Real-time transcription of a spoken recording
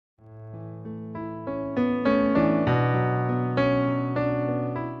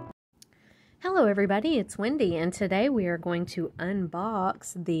Hello everybody, it's Wendy, and today we are going to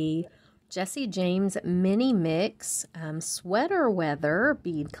unbox the Jesse James Mini Mix Sweater Weather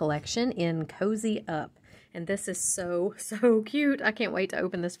bead collection in Cozy Up. And this is so cute. I can't wait to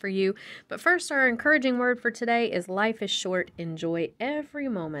open this for you. But first, our encouraging word for today is life is short. Enjoy every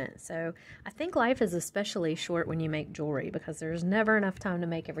moment. So I think life is especially short when you make jewelry because there's never enough time to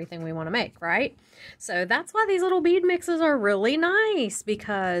make everything we want to make, right? So that's why these little bead mixes are really nice,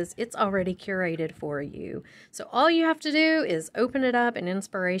 because it's already curated for you. So all you have to do is open it up and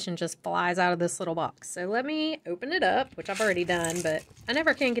inspiration just flies out of this little box. So let me open it up, which I've already done, but I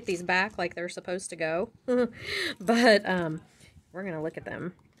never can get these back like they're supposed to go. But we're gonna look at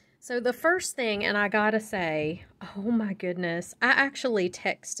them. So the first thing, and I gotta say, oh my goodness, I actually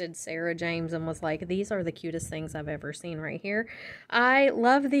texted Sarah James and was like, these are the cutest things I've ever seen right here. I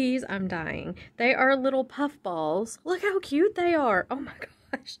love these. I'm dying. They are little puff balls. Look how cute they are. Oh my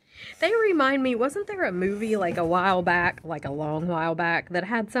gosh. They remind me, wasn't there a movie like a while back, like a long while back, that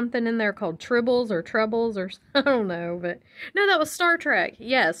had something in there called Tribbles or Troubles or I don't know, but no, that was Star Trek.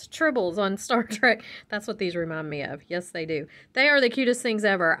 Yes, Tribbles on Star Trek. That's what these remind me of. Yes, they do. They are the cutest things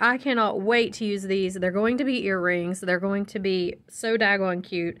ever. I cannot wait to use these. They're going to be earrings. They're going to be so daggone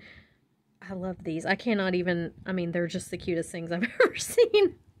cute. I love these. I cannot even, I mean, they're just the cutest things I've ever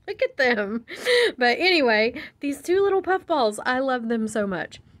seen. Look at them. But anyway, these two little puff balls, I love them so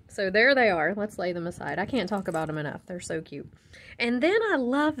much. So there they are. Let's lay them aside. I can't talk about them enough. They're so cute. And then I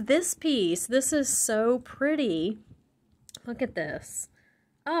love this piece. This is so pretty. Look at this.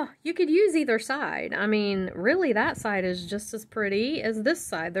 Oh, you could use either side. I mean, really, that side is just as pretty as this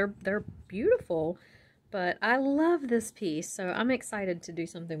side. They're beautiful. But I love this piece, so I'm excited to do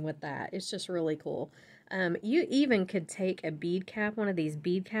something with that. It's just really cool. You even could take a bead cap, one of these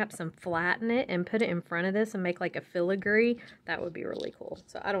bead caps, and flatten it and put it in front of this and make like a filigree. That would be really cool.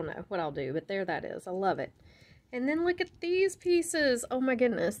 So I don't know what I'll do, but there that is. I love it. And then look at these pieces. Oh my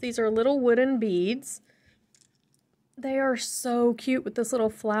goodness. These are little wooden beads. They are so cute with this little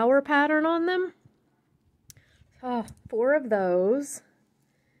flower pattern on them. Oh, 4 of those.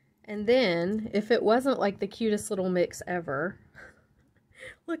 And then, if it wasn't like the cutest little mix ever,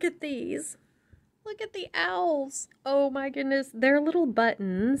 look at these. Look at the owls. Oh my goodness. They're little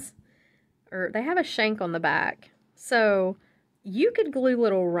buttons, or they have a shank on the back. So you could glue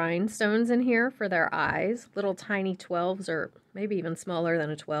little rhinestones in here for their eyes, little tiny 12s, or maybe even smaller than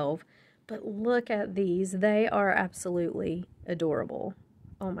a 12. But look at these. They are absolutely adorable.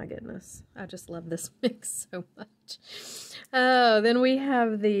 Oh my goodness. I just love this mix so much. Oh, then we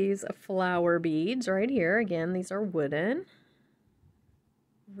have these flower beads right here. Again, these are wooden.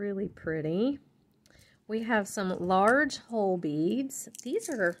 Really pretty. We have some large hole beads. These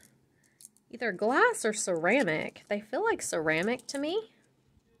are either glass or ceramic. They feel like ceramic to me.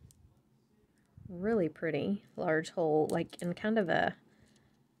 Really pretty. Large hole, like in kind of a,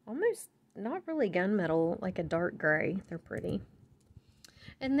 almost not really gunmetal, like a dark gray. They're pretty.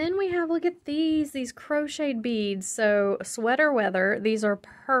 And then we have, look at these crocheted beads. So sweater weather, these are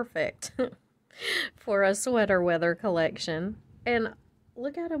perfect for a sweater weather collection. And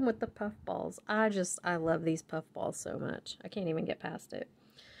look at them with the puff balls. I love these puff balls so much. I can't even get past it.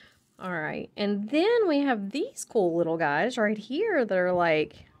 All right. And then we have these cool little guys right here that are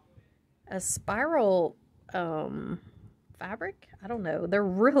like a spiral fabric. I don't know. They're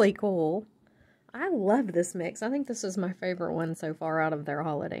really cool. I love this mix. I think this is my favorite one so far out of their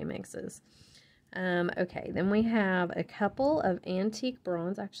holiday mixes. Okay, then we have a couple of antique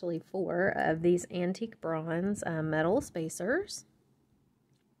bronze, actually 4 of these antique bronze metal spacers.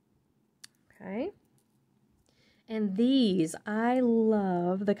 Okay. And these, I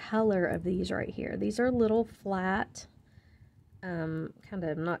love the color of these right here. These are little flat, kind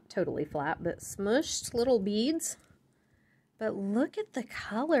of not totally flat, but smushed little beads. But look at the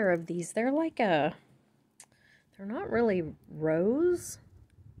color of these. They're like they're not really rose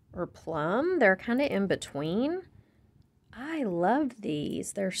or plum. They're kind of in between. I love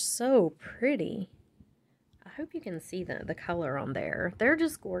these. They're so pretty. I hope you can see the color on there. They're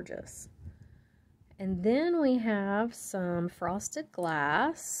just gorgeous. And then we have some frosted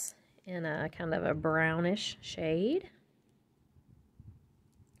glass in a kind of a brownish shade.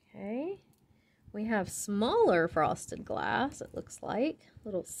 Okay. We have smaller frosted glass, it looks like,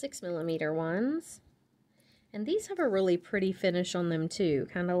 little 6mm ones. And these have a really pretty finish on them too,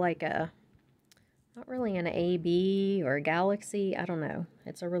 kind of like a, not really an AB or a Galaxy, I don't know.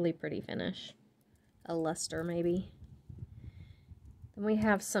 It's a really pretty finish. A luster maybe. Then we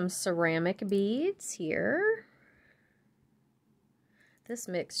have some ceramic beads here. this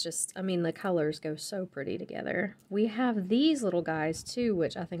mix just, I mean, the colors go so pretty together. We have these little guys too,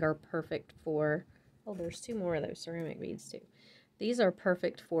 which I think are perfect for, oh, there's 2 more of those ceramic beads too. These are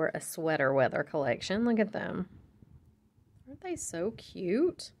perfect for a sweater weather collection. Look at them. Aren't they so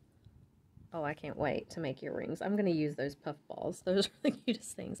cute? Oh, I can't wait to make earrings. I'm going to use those puff balls. Those are the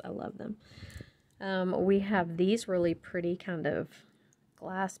cutest things. I love them. We have these really pretty kind of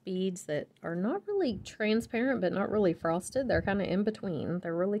glass beads that are not really transparent, but not really frosted. They're kind of in between.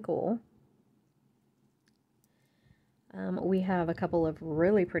 They're really cool. We have a couple of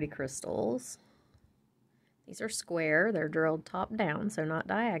really pretty crystals. These are square. They're drilled top down, so not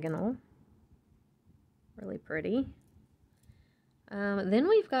diagonal. Really pretty. Then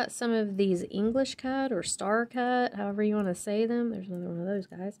we've got some of these English cut or star cut, however you want to say them. There's another one of those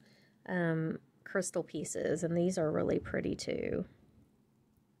guys. Crystal pieces, and these are really pretty too.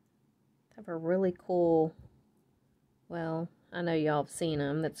 Have a really cool, well, I know y'all have seen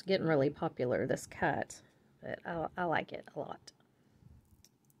them. That's getting really popular, this cut, but I like it a lot.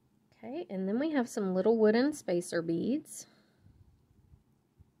 Okay, and then we have some little wooden spacer beads.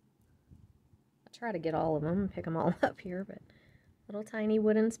 I try to get all of them and pick them all up here, but little tiny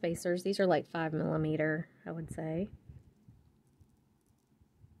wooden spacers. These are like 5mm, I would say.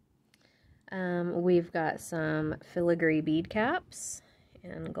 We've got some filigree bead caps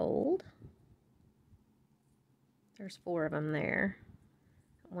in gold. There's 4 of them there.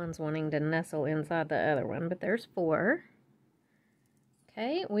 One's wanting to nestle inside the other one, but there's 4.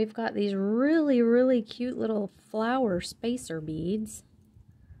 Okay, we've got these really, really cute little flower spacer beads.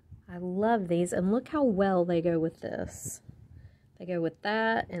 I love these, and look how well they go with this. They go with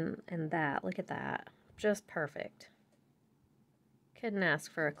that and that. Look at that. Just perfect. Couldn't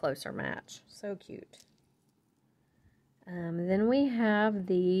ask for a closer match. So cute. Then we have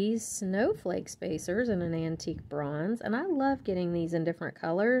these snowflake spacers in an antique bronze, and I love getting these in different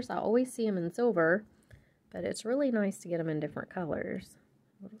colors. I always see them in silver, but it's really nice to get them in different colors.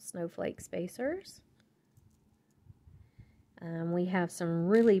 Little snowflake spacers. We have some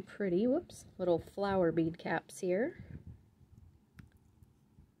really pretty, whoops, little flower bead caps here.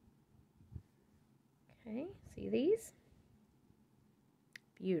 Okay, see these?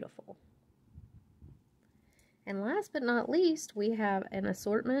 Beautiful. And last but not least, we have an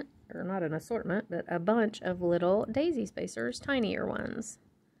assortment, or not an assortment, but a bunch of little daisy spacers, tinier ones.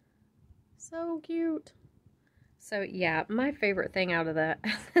 So cute. So yeah, my favorite thing out of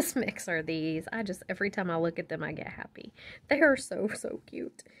this mix are these. Every time I look at them, I get happy. They are so, so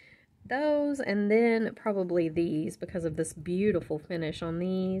cute. Those, and then probably these because of this beautiful finish on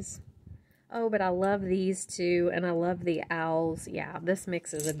these. Oh, but I love these too, and I love the owls. Yeah, this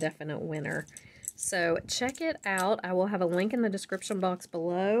mix is a definite winner. So check it out. I will have a link in the description box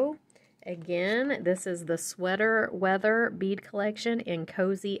below. Again, this is the Sweater Weather Bead Collection in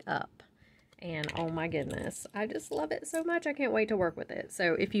Cozy Up. And oh my goodness, I just love it so much. I can't wait to work with it.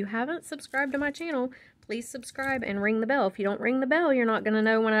 So if you haven't subscribed to my channel, please subscribe and ring the bell. If you don't ring the bell, you're not going to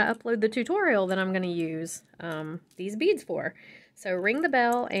know when I upload the tutorial that I'm going to use these beads for. So ring the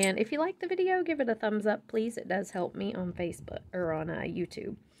bell, and if you like the video, give it a thumbs up, please. It does help me on Facebook or on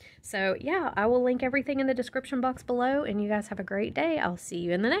YouTube. So yeah, I will link everything in the description box below, and you guys have a great day. I'll see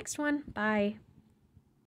you in the next one. Bye.